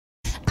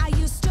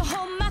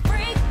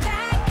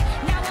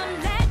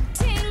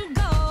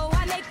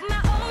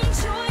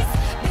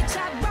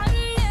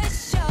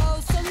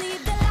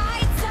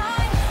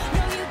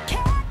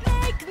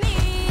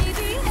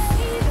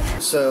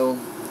So,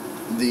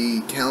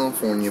 the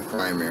California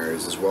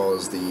primaries, as well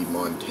as the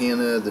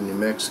Montana, the New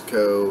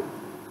Mexico,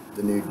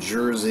 the New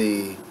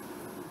Jersey,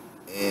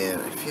 and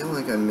I feel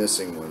like I'm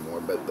missing one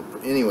more, but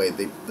anyway,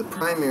 the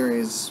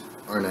primaries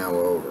are now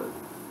over.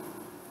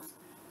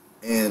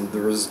 And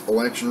the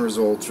election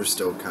results are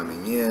still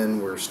coming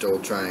in. We're still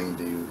trying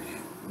to,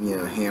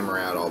 hammer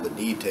out all the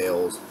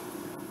details.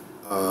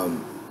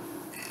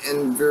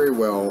 And very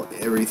well,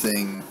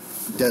 everything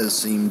does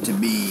seem to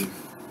be,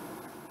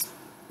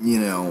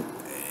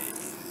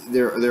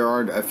 there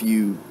are a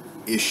few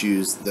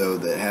issues, though,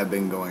 that have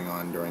been going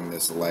on during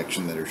this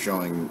election that are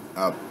showing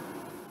up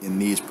in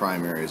these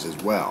primaries as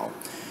well.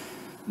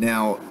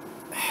 Now,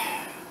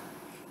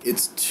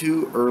 it's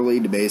too early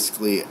to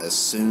basically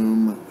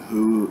assume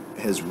who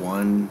has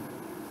won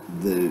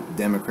the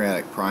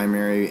Democratic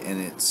primary, and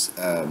it's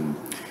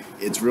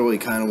really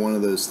kind of one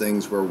of those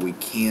things where we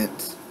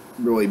can't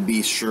really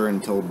be sure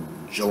until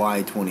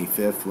July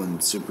 25th when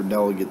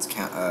superdelegates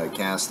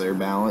cast their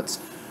ballots.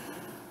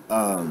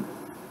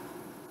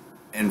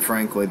 And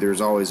frankly, there's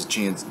always a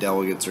chance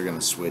delegates are going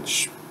to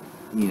switch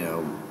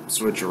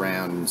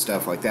around and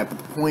stuff like that. But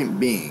the point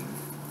being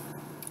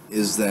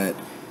is that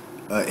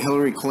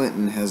Hillary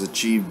Clinton has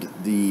achieved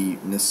the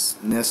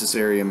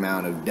necessary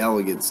amount of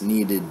delegates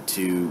needed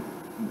to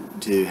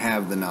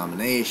have the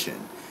nomination.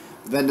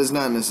 But that does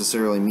not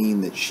necessarily mean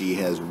that she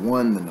has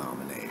won the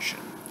nomination.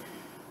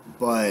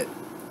 But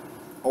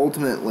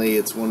ultimately,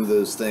 it's one of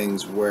those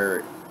things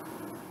where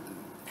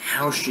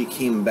how she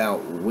came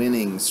about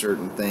winning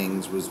certain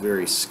things was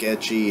very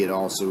sketchy. It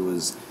also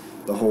was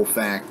the whole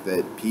fact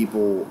that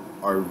people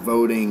are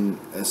voting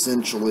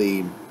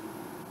essentially,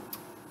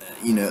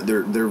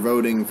 they're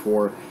voting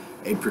for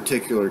a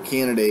particular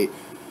candidate,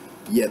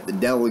 yet the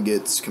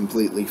delegates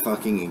completely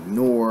fucking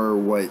ignore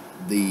what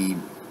the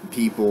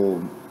people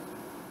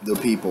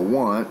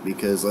want,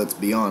 because let's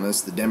be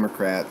honest, the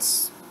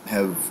Democrats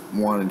have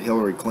wanted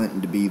Hillary Clinton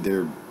to be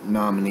their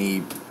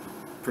nominee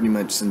pretty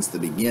much since the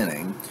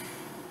beginning.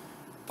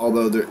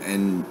 Although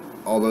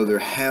there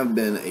have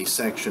been a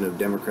section of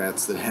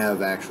Democrats that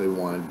have actually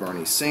wanted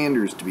Bernie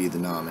Sanders to be the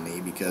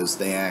nominee because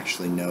they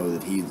actually know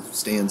that he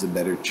stands a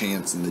better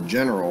chance in the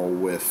general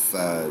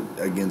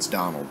against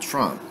Donald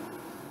Trump.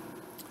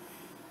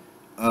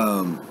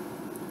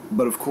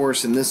 But of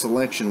course, in this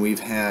election, we've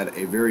had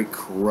a very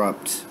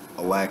corrupt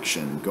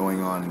election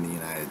going on in the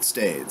United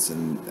States,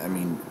 and I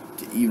mean,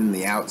 to even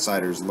the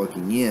outsiders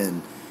looking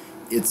in,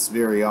 it's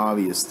very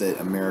obvious that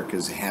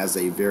America has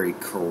a very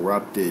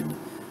corrupted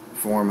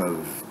form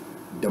of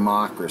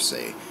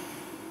democracy,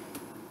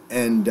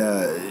 and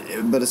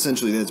but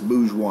essentially that's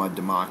bourgeois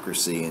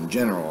democracy in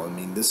general. I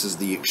mean, this is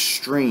the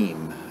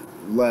extreme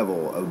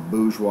level of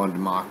bourgeois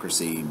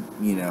democracy,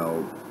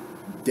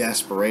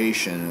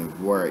 desperation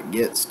of where it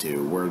gets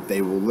to, where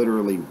they will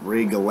literally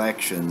rig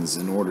elections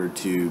in order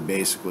to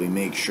basically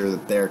make sure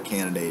that their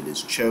candidate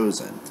is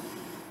chosen.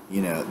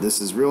 This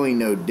is really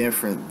no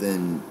different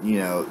than,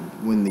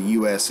 when the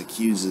U.S.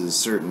 accuses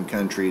certain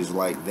countries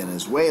like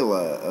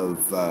Venezuela of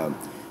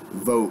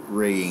vote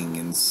rigging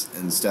and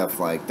stuff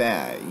like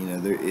that.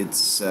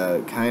 It's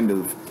kind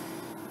of,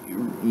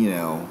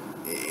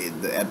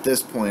 at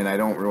this point, I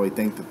don't really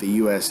think that the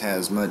U.S.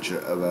 has much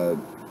of a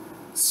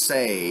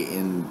say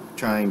in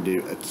trying to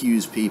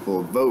accuse people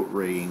of vote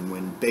rigging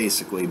when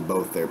basically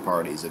both their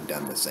parties have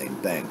done the same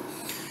thing.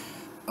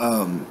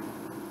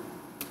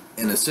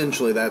 And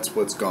essentially that's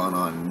what's gone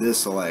on in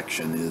this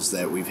election, is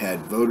that we've had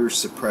voter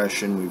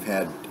suppression, we've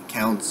had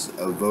counts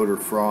of voter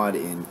fraud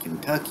in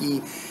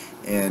Kentucky,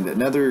 and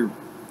another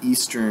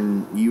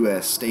eastern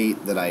U.S.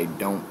 state that I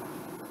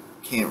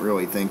can't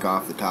really think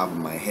off the top of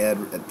my head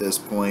at this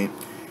point.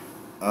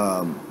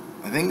 I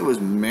think it was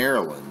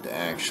Maryland,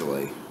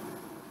 actually.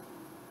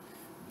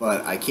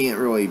 But I can't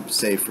really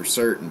say for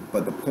certain.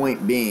 But the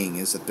point being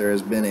is that there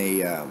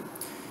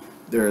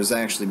has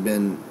actually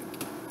been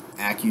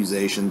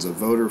accusations of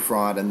voter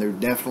fraud, and there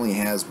definitely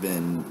has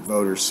been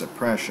voter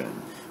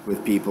suppression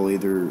with people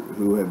either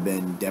who have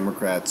been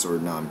Democrats or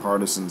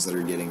nonpartisans that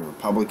are getting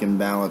Republican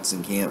ballots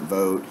and can't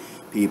vote,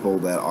 people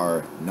that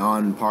are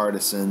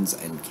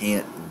nonpartisans and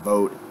can't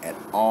vote at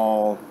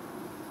all.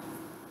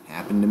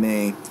 Happened to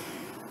me.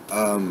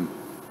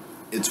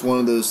 It's one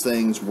of those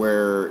things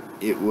where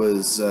it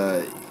was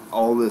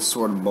all this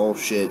sort of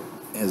bullshit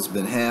has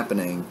been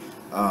happening.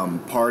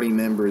 Party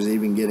members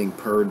even getting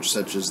purged,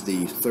 such as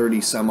the 30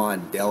 some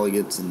odd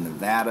delegates in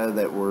Nevada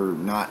that were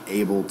not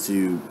able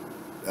to,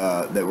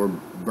 that were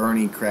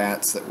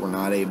Bernie-crats that were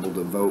not able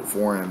to vote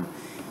for him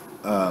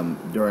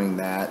during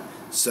that.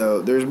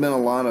 So there's been a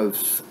lot of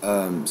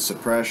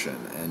suppression,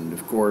 and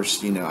of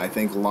course, I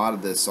think a lot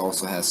of this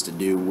also has to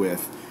do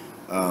with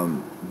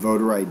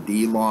voter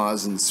ID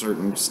laws in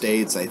certain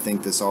states. I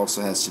think this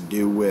also has to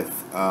do with,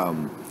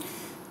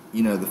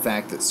 the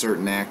fact that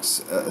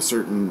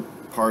certain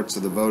parts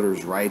of the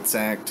Voters' Rights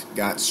Act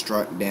got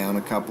struck down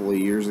a couple of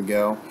years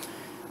ago.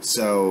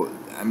 So,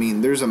 I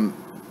mean, there's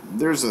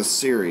a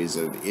series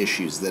of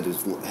issues that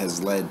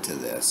has led to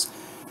this.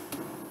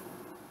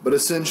 But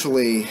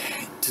essentially,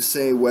 to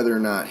say whether or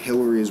not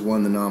Hillary's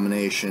won the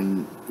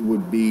nomination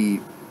would be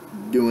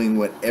doing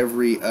what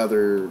every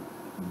other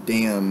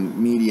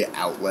damn media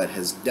outlet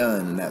has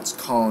done, and that's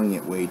calling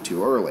it way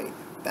too early.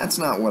 That's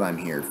not what I'm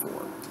here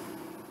for.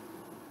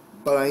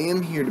 But I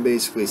am here to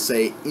basically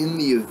say, in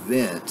the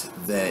event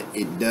that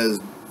it does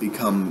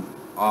become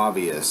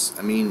obvious,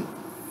 I mean,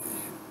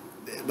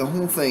 the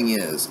whole thing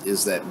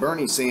is that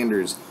Bernie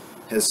Sanders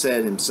has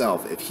said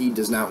himself, if he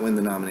does not win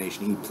the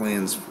nomination, he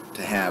plans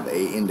to have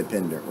a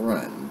independent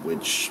run,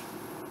 which,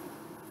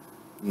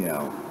 you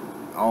know,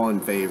 all in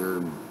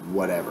favor,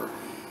 whatever.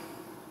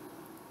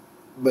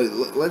 But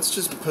let's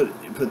just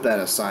put that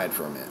aside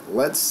for a minute.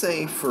 Let's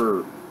say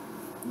for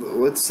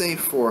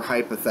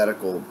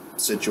hypothetical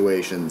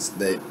situations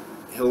that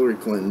Hillary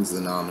Clinton's the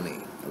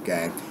nominee,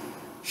 okay?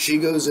 She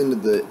goes into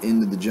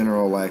the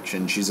general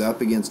election. She's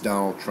up against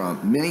Donald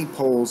Trump. Many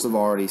polls have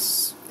already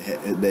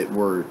that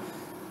were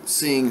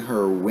seeing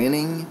her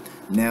winning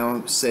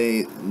now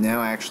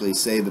actually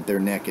say that they're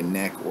neck and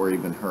neck, or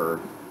even her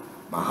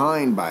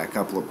behind by a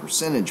couple of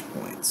percentage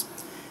points.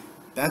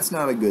 That's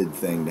not a good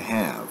thing to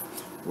have.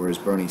 Whereas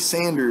Bernie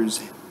Sanders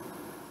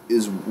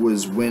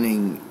was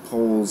winning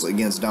polls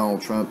against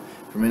Donald Trump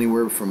from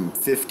anywhere from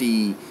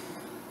 52%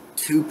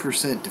 to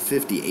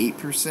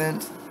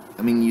 58%.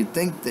 I mean, you'd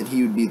think that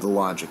he would be the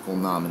logical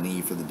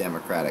nominee for the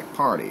Democratic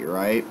Party,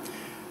 right?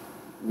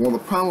 Well, the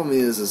problem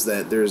is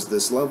that there's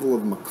this level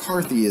of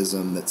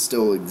McCarthyism that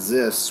still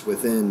exists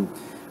within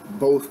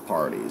both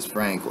parties,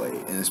 frankly,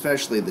 and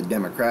especially the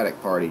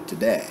Democratic Party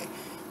today.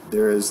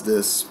 There is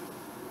this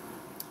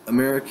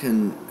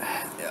American,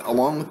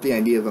 along with the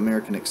idea of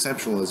American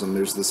exceptionalism,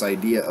 there's this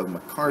idea of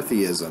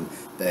McCarthyism,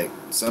 that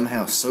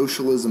somehow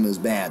socialism is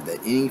bad,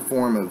 that any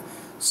form of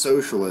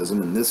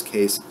socialism, in this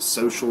case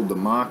social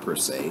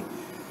democracy,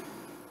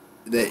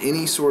 that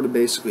any sort of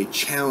basically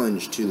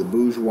challenge to the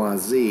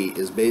bourgeoisie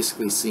is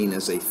basically seen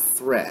as a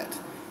threat,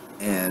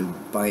 and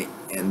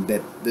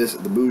that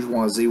the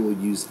bourgeoisie will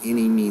use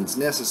any means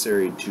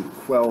necessary to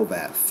quell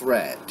that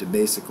threat, to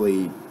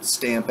basically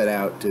stamp it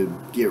out, to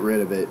get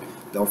rid of it.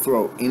 They'll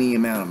throw any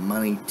amount of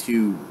money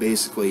to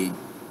basically,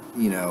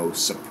 you know,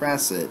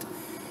 suppress it,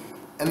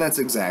 and that's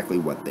exactly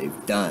what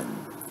they've done.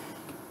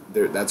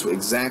 That's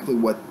exactly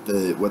what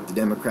the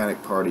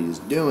Democratic Party is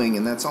doing,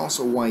 and that's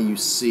also why you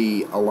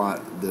see a lot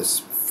of this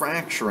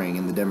fracturing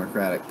in the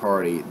Democratic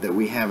Party that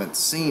we haven't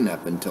seen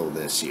up until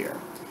this year.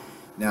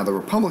 Now, the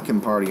Republican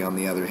Party, on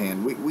the other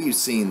hand, we're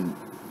seeing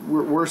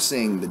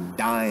the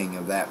dying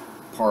of that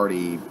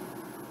party.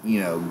 You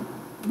know,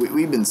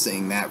 we've been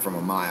seeing that from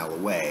a mile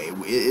away.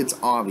 It's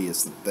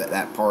obvious that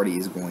that party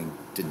is going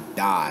to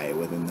die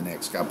within the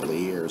next couple of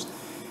years.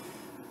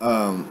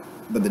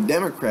 But the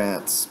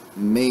Democrats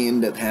may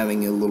end up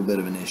having a little bit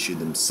of an issue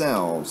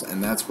themselves,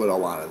 and that's what a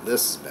lot of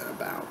this has been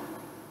about.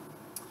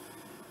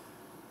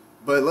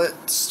 But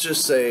let's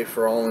just say,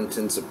 for all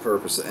intents and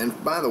purposes,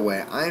 and by the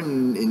way,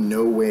 I'm in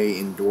no way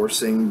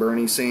endorsing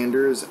Bernie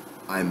Sanders.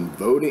 I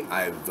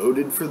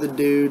voted for the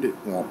dude.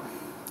 Well,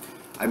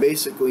 I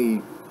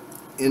basically,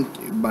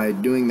 by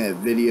doing that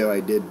video I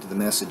did to the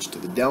message to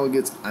the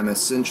delegates, I'm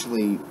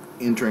essentially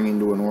entering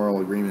into an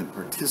oral agreement,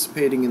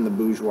 participating in the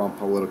bourgeois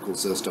political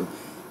system.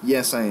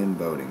 Yes, I am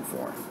voting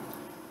for him.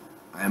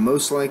 I am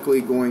most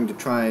likely going to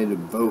try to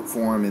vote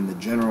for him in the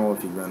general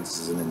if he runs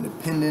as an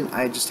independent.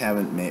 I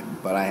haven't made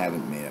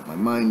up my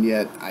mind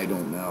yet. I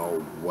don't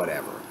know,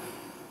 whatever.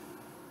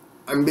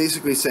 I'm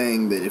basically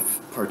saying that if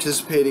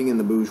participating in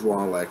the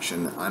bourgeois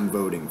election, I'm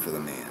voting for the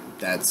man.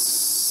 That's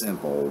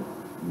simple,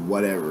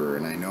 whatever.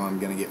 And I know I'm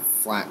going to get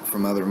flack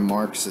from other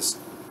Marxist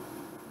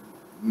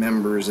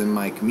members in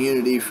my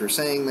community for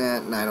saying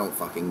that, and I don't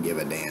fucking give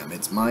a damn.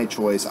 It's my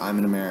choice. I'm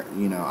an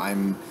American,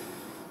 I'm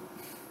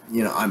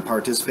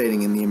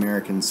participating in the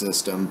American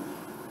system.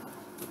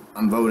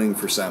 I'm voting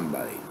for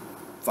somebody.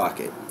 Fuck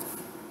it.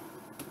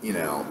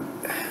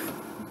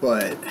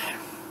 But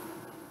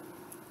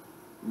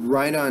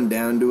right on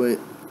down to it,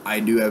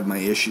 I do have my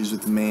issues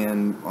with the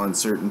man on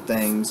certain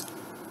things.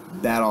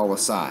 That all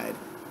aside,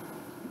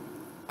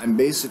 I'm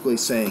basically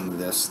saying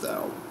this,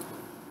 though.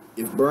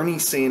 If Bernie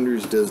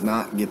Sanders does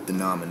not get the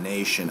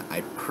nomination,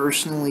 I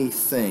personally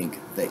think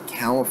that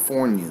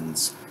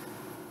Californians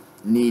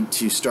need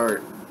to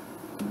start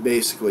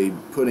basically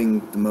putting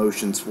the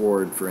motions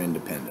forward for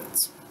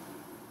independence.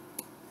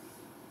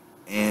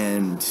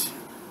 And,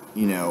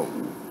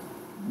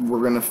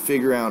 we're going to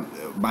figure out,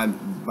 by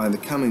the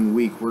coming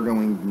week, we're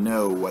going to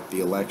know what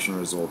the election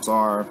results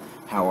are,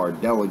 how our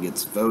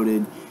delegates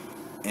voted,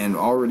 and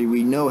already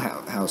we know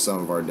how some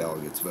of our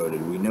delegates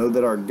voted. We know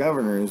that our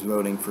governor is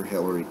voting for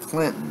Hillary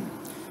Clinton,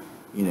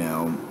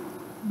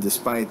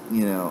 despite,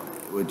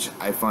 which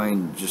I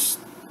find just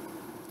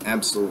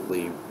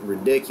absolutely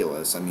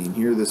ridiculous. I mean,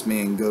 here this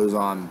man goes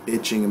on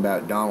bitching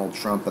about Donald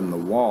Trump and the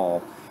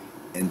wall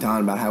and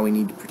talking about how we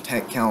need to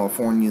protect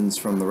Californians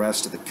from the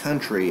rest of the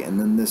country, and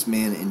then this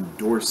man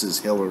endorses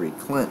Hillary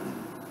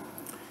Clinton.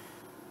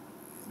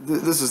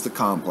 This is the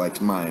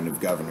complex mind of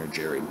Governor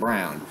Jerry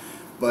Brown.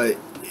 But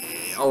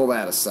all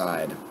that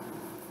aside,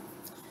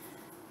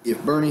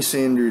 if Bernie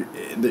Sanders,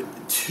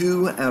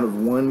 2 out of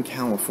 1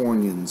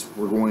 Californians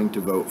were going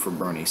to vote for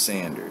Bernie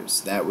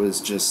Sanders. That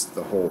was just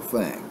the whole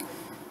thing.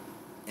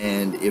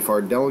 And if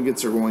our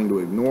delegates are going to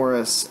ignore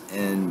us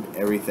and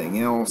everything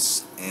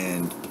else,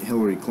 and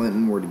Hillary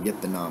Clinton were to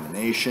get the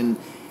nomination,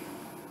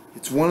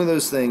 it's one of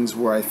those things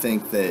where I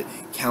think that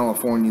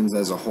Californians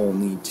as a whole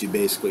need to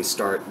basically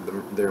start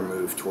their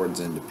move towards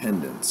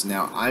independence.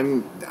 Now, I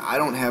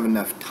don't have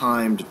enough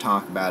time to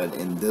talk about it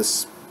in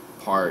this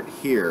part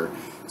here,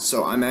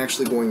 so I'm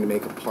actually going to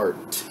make a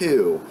part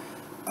 2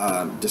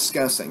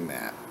 discussing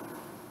that.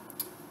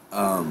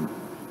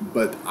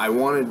 But I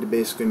wanted to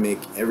basically make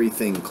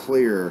everything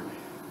clear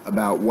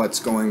about what's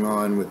going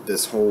on with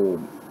this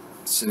whole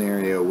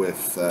scenario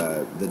with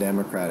the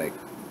Democratic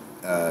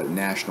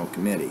National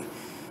Committee.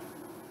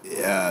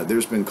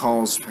 There's been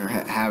calls for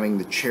having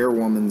the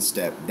chairwoman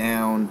step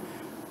down.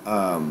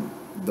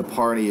 The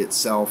party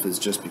itself has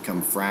just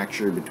become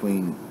fractured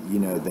between,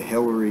 the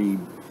Hillary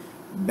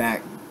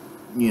back,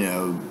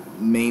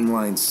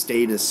 mainline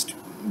statist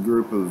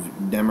group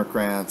of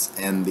Democrats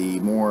and the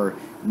more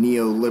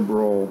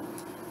neoliberal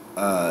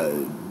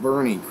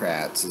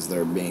Bernie-crats, as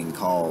they're being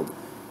called,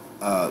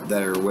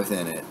 that are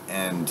within it.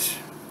 And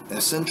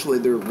essentially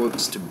there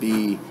looks to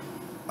be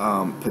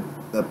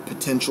the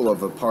potential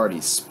of a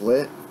party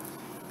split.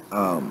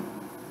 A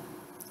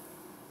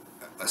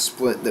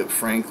split that,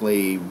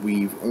 frankly,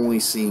 we've only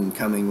seen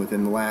coming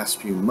within the last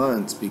few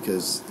months,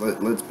 because,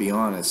 let's be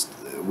honest,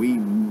 we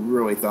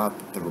really thought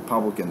that the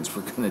Republicans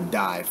were going to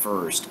die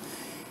first.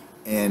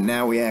 And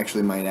now we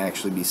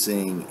might be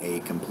seeing a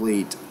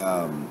complete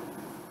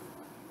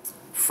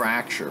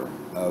fracture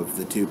of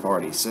the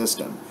two-party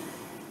system.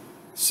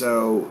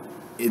 So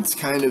it's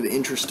kind of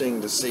interesting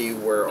to see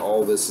where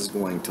all this is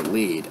going to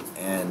lead.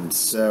 And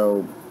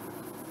so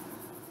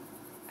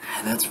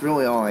that's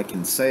really all I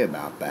can say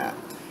about that,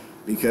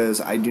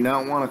 because I do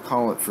not want to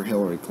call it for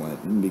Hillary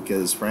Clinton,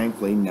 because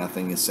frankly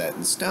nothing is set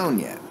in stone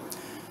yet.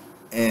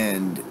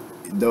 And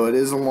though it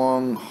is a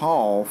long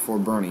haul for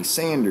Bernie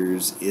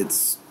Sanders,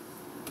 it's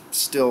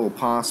still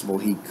possible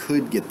he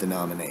could get the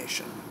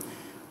nomination.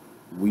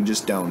 We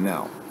just don't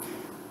know.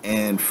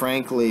 And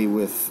frankly,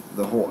 with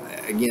the whole,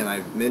 again,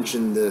 I've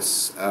mentioned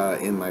this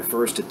in my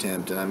first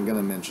attempt, and I'm going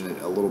to mention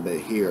it a little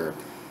bit here.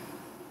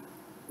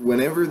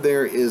 Whenever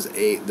there is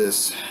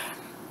this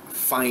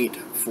fight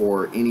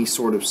for any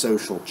sort of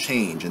social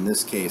change, in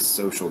this case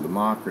social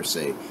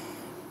democracy,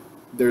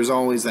 there's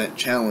always that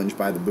challenge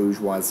by the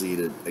bourgeoisie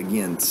to,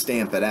 again,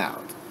 stamp it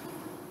out.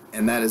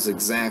 And that is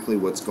exactly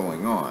what's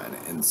going on.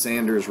 And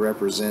Sanders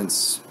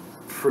represents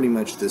pretty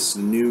much this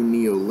new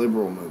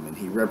neoliberal movement.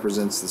 He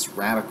represents this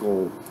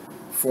radical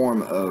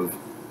form of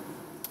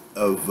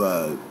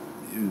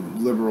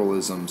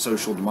liberalism,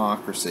 social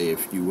democracy,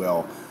 if you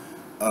will,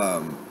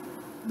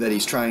 that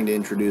he's trying to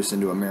introduce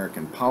into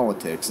American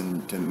politics,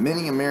 and to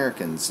many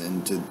Americans,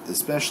 and to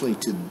especially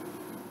to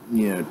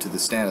the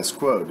status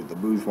quo, to the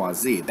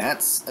bourgeoisie.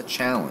 That's a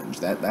challenge.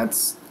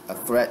 That's a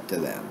threat to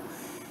them.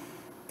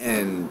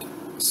 And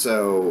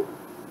so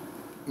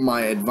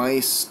my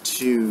advice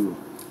to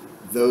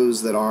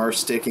those that are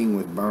sticking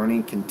with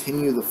Bernie: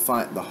 continue the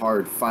fight, the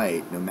hard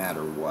fight, no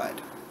matter what.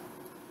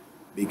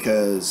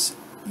 Because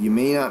you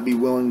may not be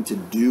willing to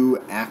do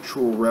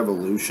actual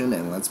revolution,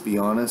 and let's be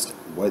honest,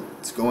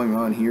 what's going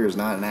on here is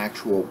not an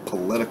actual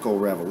political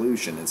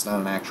revolution. It's not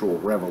an actual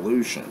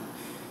revolution.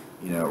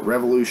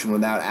 Revolution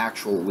without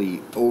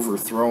actually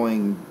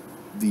overthrowing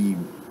the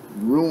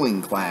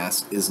ruling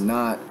class is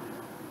not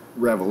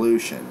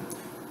revolution.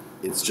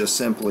 It's just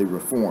simply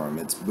reform.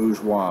 It's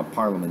bourgeois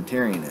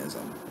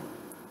parliamentarianism.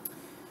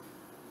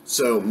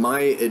 So my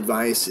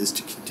advice is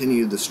to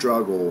continue the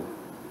struggle,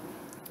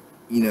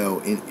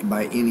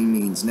 by any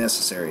means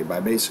necessary, by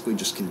basically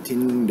just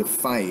continuing to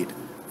fight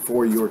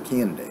for your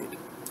candidate.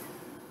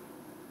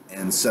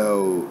 And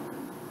so,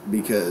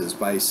 because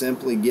by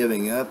simply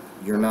giving up,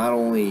 you're not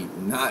only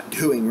not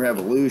doing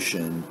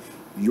revolution,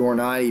 you're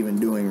not even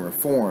doing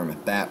reform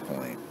at that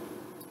point.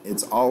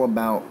 It's all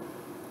about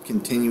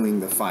continuing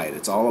the fight.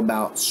 It's all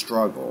about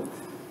struggle.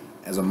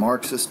 As a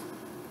Marxist,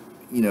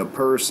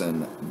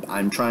 person,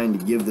 I'm trying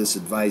to give this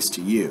advice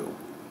to you.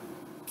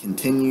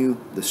 Continue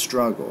the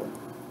struggle,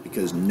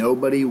 because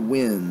nobody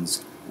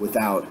wins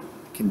without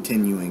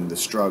continuing the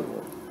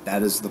struggle.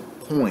 That is the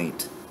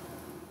point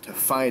to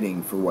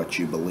fighting for what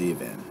you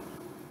believe in.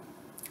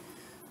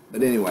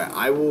 But anyway,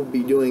 I will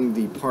be doing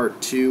the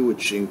part 2,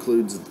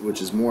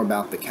 which is more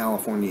about the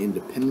California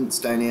independence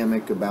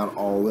dynamic, about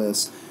all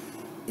this,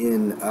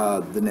 in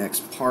the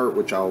next part,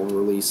 which I'll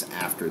release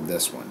after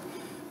this one.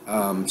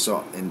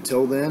 So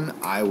until then,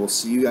 I will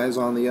see you guys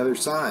on the other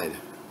side.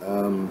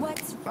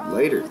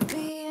 Later.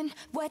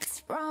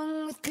 What's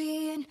wrong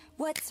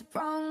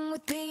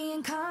with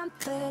being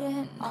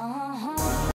confident?